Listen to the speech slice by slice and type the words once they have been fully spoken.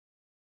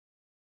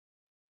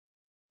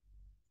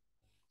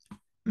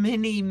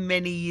Many,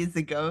 many years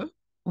ago,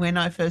 when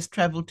I first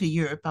traveled to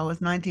Europe, I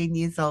was 19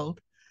 years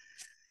old,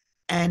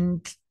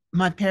 and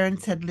my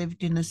parents had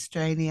lived in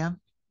Australia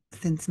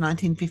since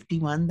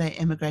 1951. They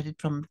emigrated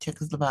from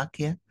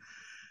Czechoslovakia,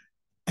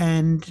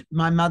 and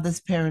my mother's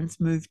parents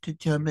moved to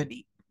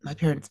Germany. My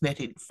parents met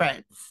in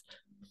France.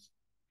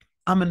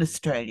 I'm an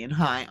Australian.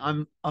 Hi,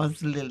 I'm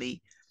Oz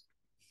Lily.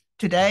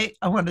 Today,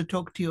 I want to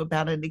talk to you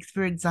about an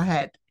experience I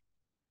had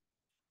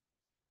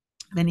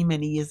many,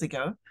 many years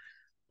ago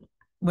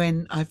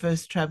when I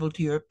first traveled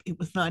to Europe. It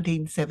was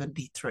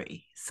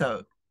 1973.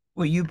 So,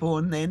 were you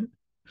born then?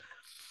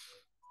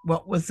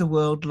 What was the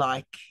world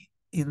like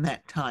in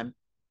that time?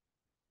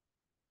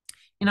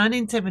 In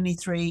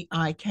 1973,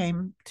 I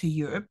came to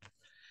Europe.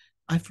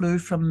 I flew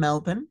from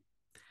Melbourne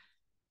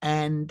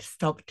and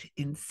stopped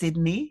in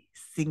Sydney,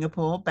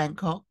 Singapore,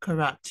 Bangkok,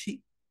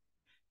 Karachi,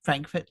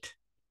 Frankfurt,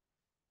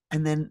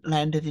 and then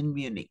landed in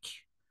Munich.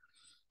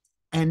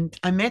 And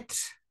I met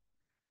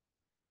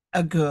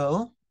a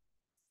girl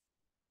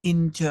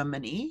in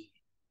Germany.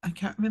 I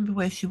can't remember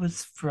where she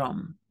was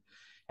from.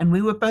 And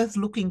we were both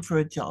looking for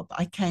a job.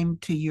 I came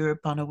to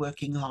Europe on a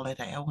working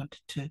holiday. I wanted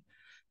to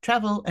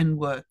travel and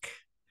work.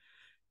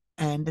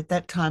 And at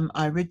that time,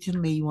 I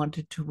originally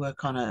wanted to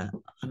work on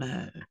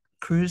a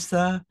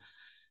cruiser,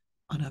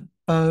 on a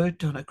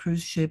boat, on a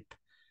cruise ship,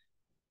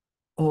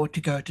 or to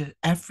go to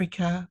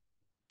Africa.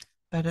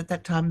 But at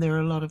that time, there were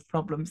a lot of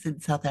problems in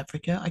South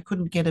Africa. I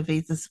couldn't get a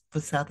visa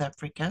for South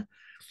Africa,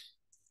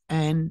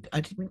 and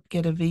I didn't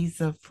get a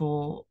visa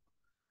for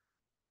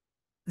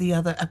the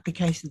other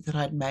applications that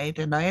I'd made,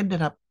 and I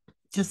ended up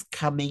just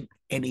coming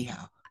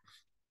anyhow.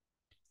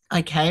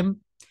 I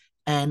came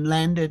and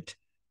landed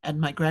at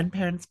my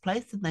grandparents'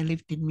 place, and they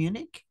lived in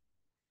Munich,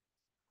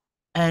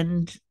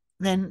 and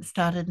then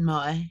started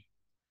my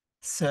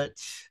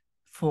search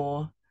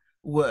for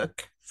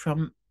work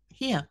from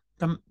here,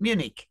 from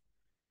Munich.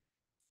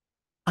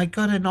 I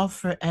got an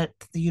offer at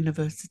the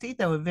university.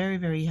 They were very,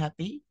 very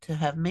happy to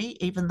have me,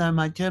 even though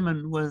my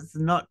German was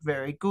not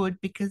very good,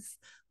 because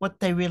what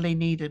they really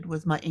needed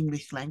was my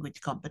English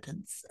language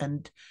competence.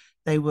 And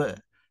they were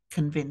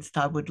convinced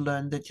I would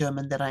learn the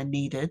German that I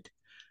needed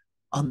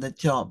on the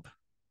job.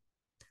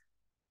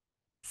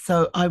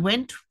 So I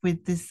went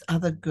with this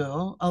other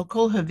girl. I'll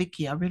call her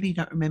Vicky. I really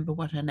don't remember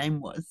what her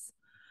name was.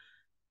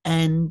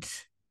 And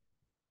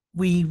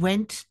we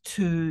went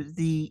to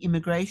the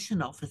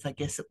immigration office, I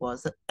guess it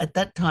was. At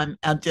that time,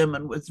 our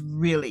German was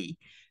really,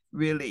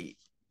 really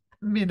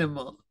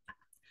minimal.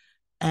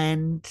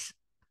 And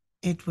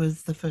it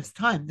was the first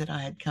time that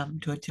I had come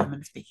to a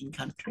German speaking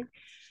country.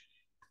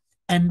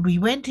 And we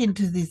went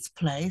into this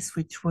place,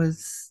 which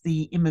was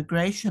the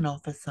immigration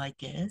office, I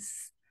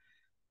guess.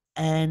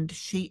 And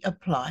she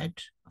applied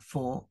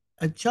for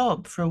a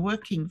job, for a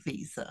working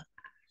visa.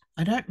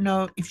 I don't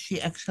know if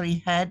she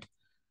actually had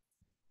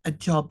a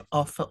job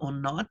offer or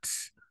not.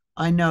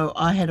 I know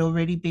I had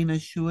already been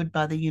assured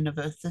by the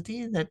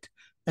university that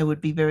they would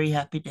be very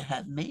happy to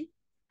have me,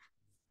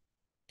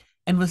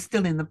 and was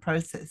still in the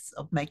process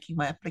of making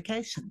my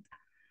application.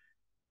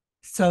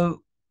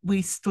 So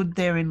we stood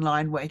there in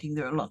line waiting.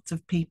 There were lots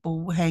of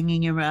people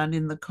hanging around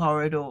in the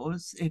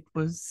corridors. It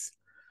was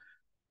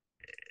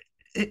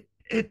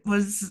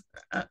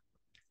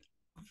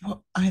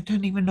I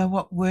don't even know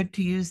what word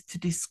to use to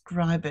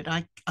describe it.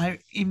 I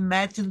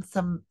imagine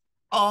some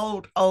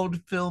old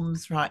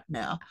films right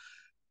now,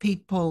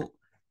 people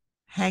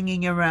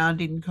hanging around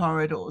in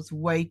corridors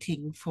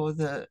waiting for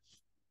the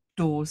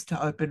doors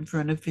to open for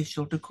an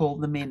official to call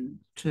them in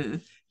to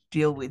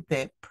deal with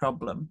their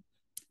problem.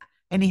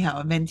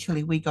 Anyhow,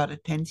 eventually we got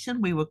attention.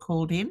 We were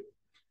called in,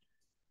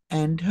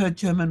 and her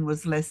German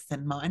was less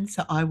than mine.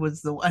 So I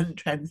was the one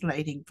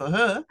translating for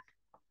her.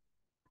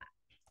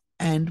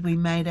 And we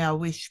made our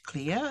wish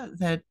clear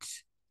that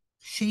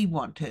she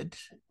wanted,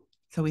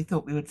 so we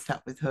thought we would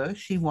start with her.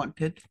 She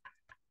wanted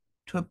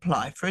to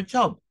apply for a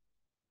job.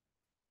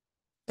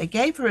 They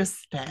gave her a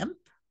stamp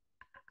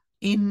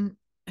in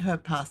her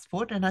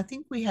passport, and I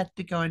think we had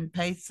to go and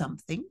pay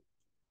something.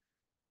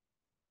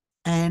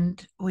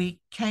 And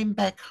we came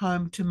back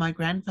home to my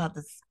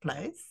grandfather's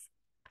place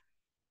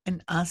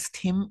and asked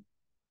him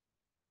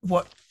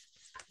what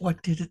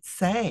what did it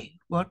say?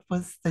 What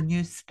was the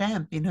new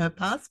stamp in her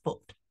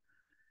passport?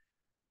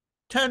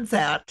 Turns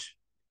out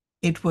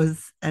it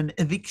was an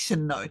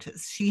eviction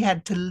notice. She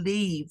had to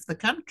leave the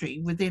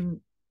country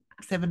within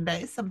 7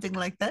 days, something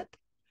like that.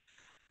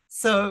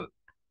 So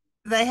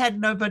they had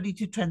nobody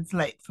to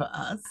translate for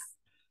us.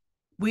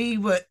 We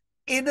were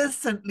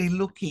innocently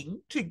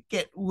looking to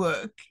get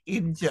work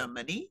in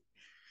Germany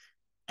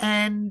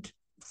and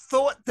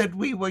thought that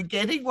we were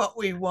getting what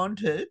we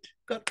wanted,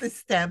 got the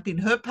stamp in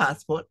her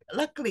passport.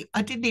 Luckily,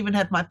 I didn't even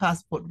have my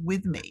passport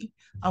with me.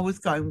 I was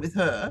going with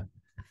her,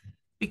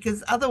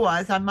 because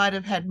otherwise I might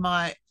have had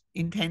my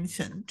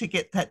intention to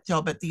get that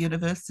job at the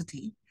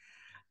university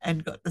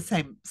and got the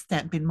same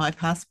stamp in my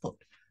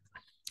passport.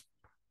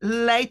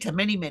 Later,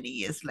 many, many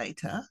years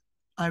later,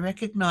 I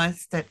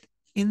recognized that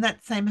in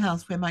that same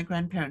house where my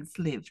grandparents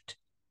lived,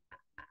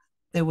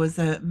 there was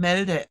a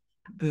melde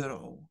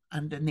bureau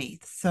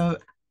underneath. So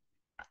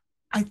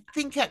I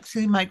think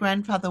actually my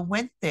grandfather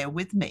went there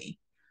with me.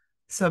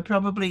 So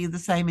probably the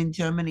same in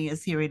Germany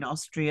as here in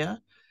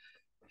Austria,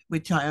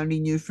 which I only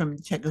knew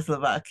from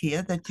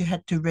Czechoslovakia, that you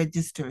had to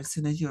register as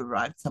soon as you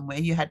arrived somewhere.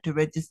 You had to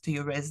register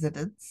your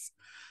residence.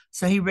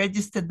 So he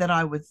registered that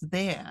I was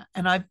there.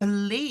 And I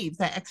believe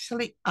they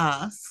actually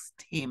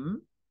asked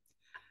him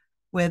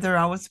whether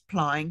I was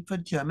applying for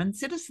German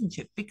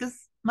citizenship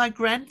because my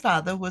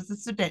grandfather was a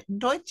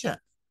Sudetendeutscher.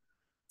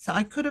 So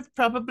I could have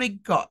probably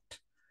got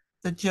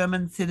the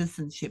German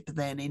citizenship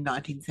then in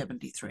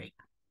 1973.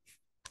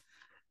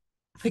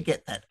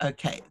 Forget that.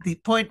 Okay. The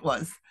point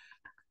was,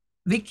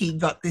 Vicky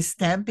got this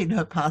stamp in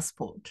her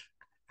passport,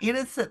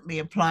 innocently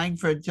applying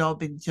for a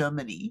job in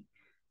Germany,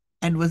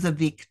 and was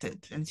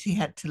evicted, and she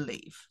had to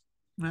leave.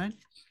 Right?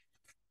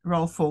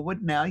 Roll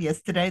forward now.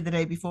 Yesterday, the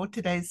day before,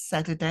 today's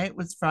Saturday, it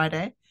was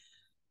Friday.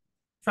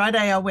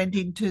 Friday, I went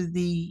into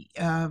the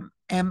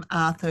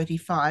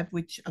MR35,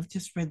 which I've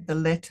just read the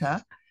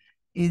letter,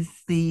 is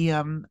the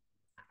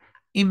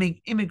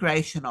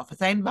immigration office,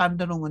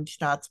 Einwanderung und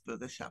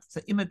Staatsbürgerschaft, so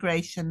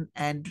immigration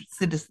and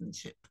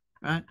citizenship,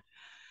 right?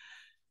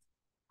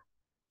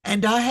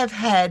 And I have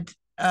had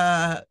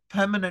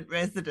permanent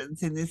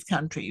residence in this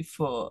country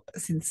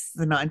since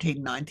the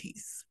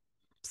 1990s,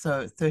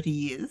 so 30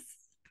 years.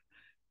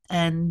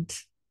 And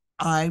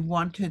I've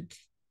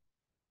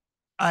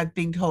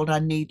been told I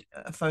need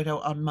a photo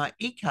on my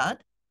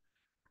e-card,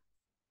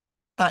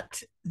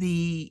 but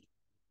the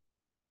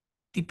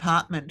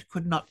department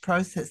could not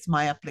process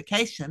my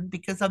application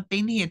because I've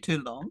been here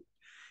too long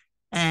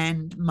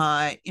and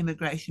my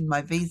immigration,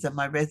 my visa,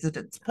 my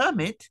residence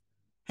permit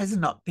has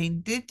not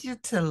been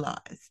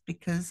digitalized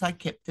because I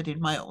kept it in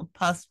my old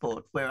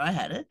passport where I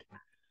had it.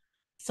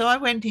 So I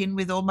went in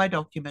with all my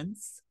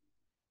documents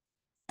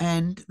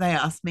and they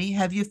asked me,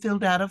 have you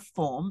filled out a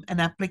form, an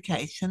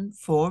application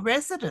for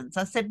residence?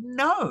 I said,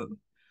 no,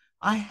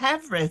 I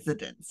have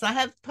residence. I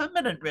have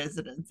permanent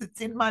residence.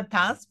 It's in my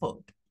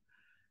passport.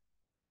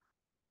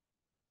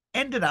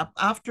 Ended up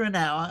after an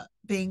hour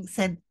being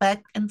sent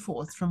back and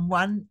forth from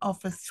one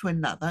office to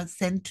another,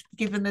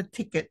 given a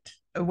ticket,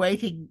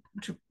 awaiting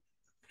to.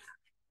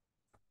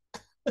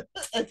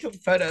 I took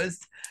photos.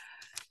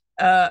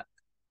 I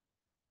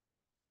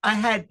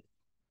had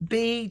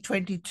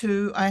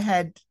B22. I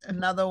had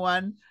another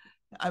one.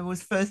 I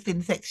was first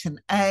in section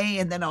A,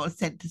 and then I was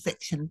sent to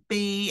section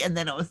B, and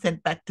then I was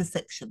sent back to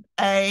section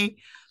A.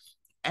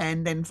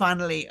 And then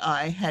finally,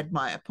 I had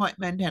my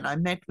appointment and I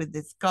met with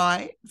this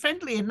guy,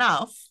 friendly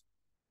enough.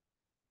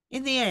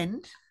 In the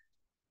end,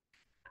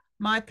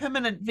 my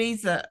permanent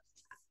visa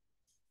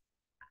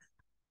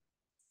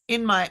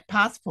in my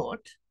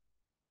passport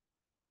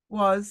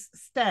was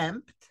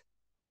stamped.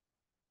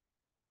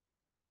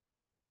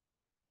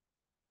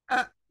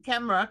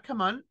 Camera,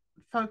 come on,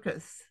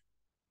 focus.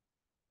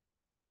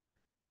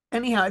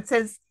 Anyhow, it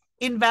says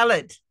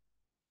invalid,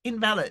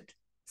 invalid.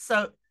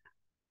 So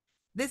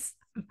this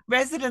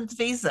residence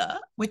visa,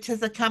 which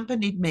has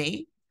accompanied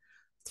me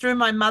through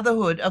my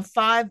motherhood of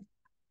 5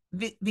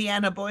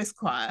 Vienna Boys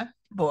Choir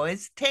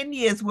boys, 10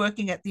 years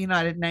working at the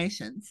United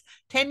Nations,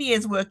 10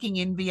 years working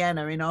in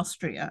Vienna in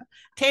Austria,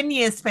 10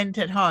 years spent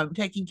at home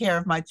taking care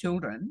of my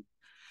children,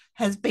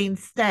 has been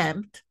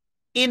stamped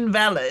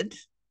invalid.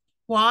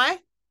 Why?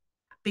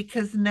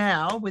 Because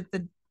now with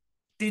the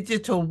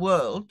digital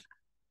world,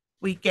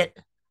 we get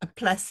a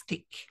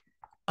plastic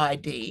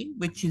ID,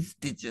 which is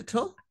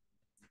digital.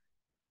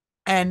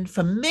 And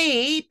for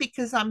me,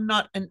 because I'm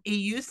not an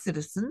EU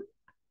citizen,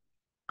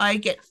 I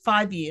get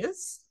 5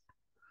 years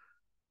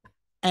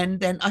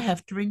and then I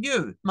have to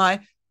renew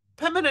my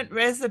permanent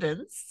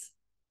residence,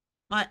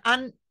 my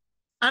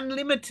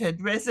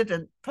unlimited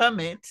resident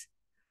permit,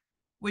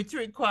 which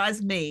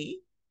requires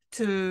me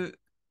to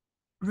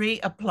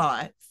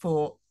reapply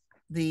for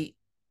the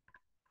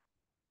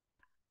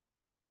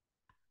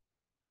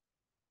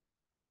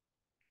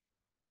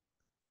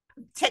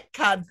tech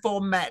card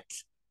format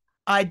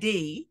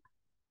ID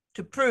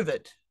to prove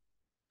it.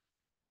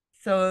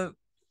 So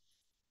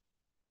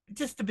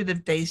just a bit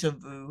of deja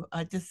vu.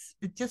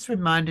 It just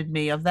reminded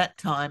me of that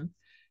time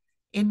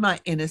in my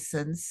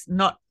innocence,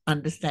 not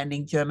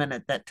understanding German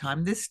at that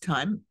time. This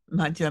time,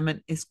 my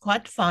German is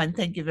quite fine.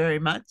 Thank you very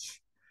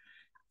much.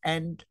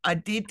 And I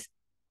did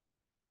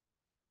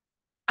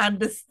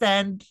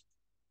understand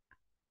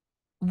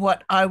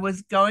what I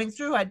was going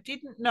through. I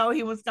didn't know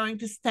he was going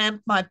to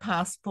stamp my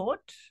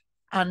passport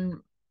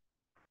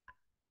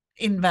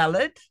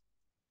invalid.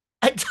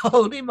 I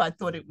told him I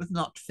thought it was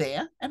not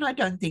fair, and I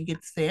don't think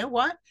it's fair.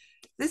 Why?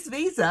 This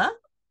visa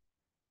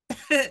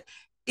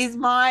is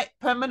my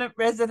permanent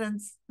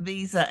residence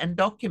visa and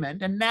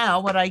document. And now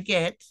what I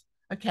get,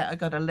 okay, I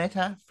got a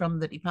letter from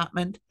the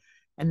department,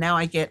 and now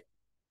I get,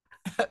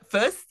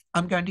 first,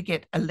 I'm going to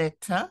get a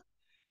letter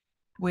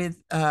with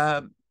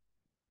a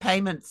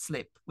payment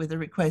slip with a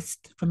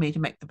request for me to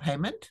make the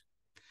payment.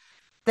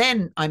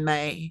 Then I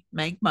may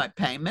make my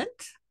payment.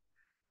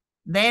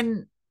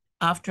 Then,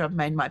 after I've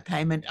made my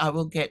payment, I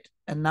will get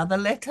another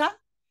letter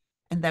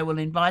and they will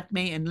invite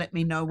me and let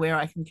me know where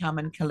I can come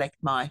and collect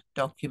my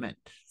document.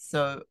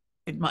 So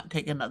it might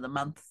take another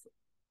month.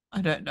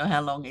 I don't know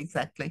how long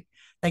exactly.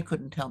 They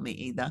couldn't tell me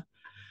either.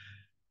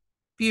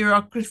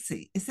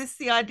 Bureaucracy. Is this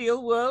the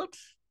ideal world?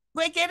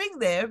 We're getting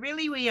there,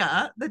 really, we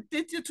are. The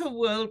digital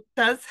world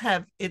does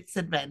have its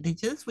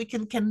advantages. We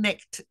can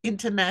connect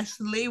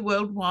internationally,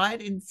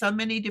 worldwide, in so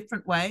many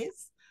different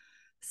ways.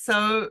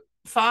 So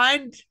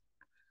find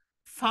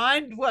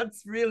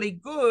what's really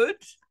good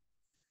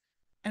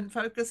and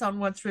focus on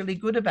what's really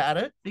good about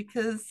it,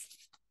 because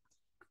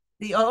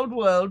the old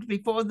world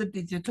before the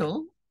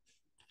digital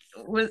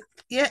was,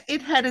 yeah,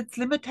 it had its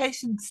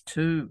limitations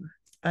too.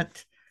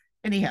 But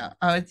anyhow,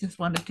 I just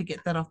wanted to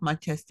get that off my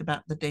chest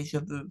about the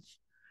deja vu.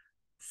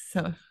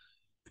 So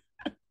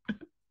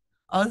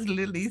I was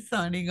Lily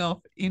signing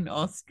off in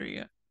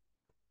Austria.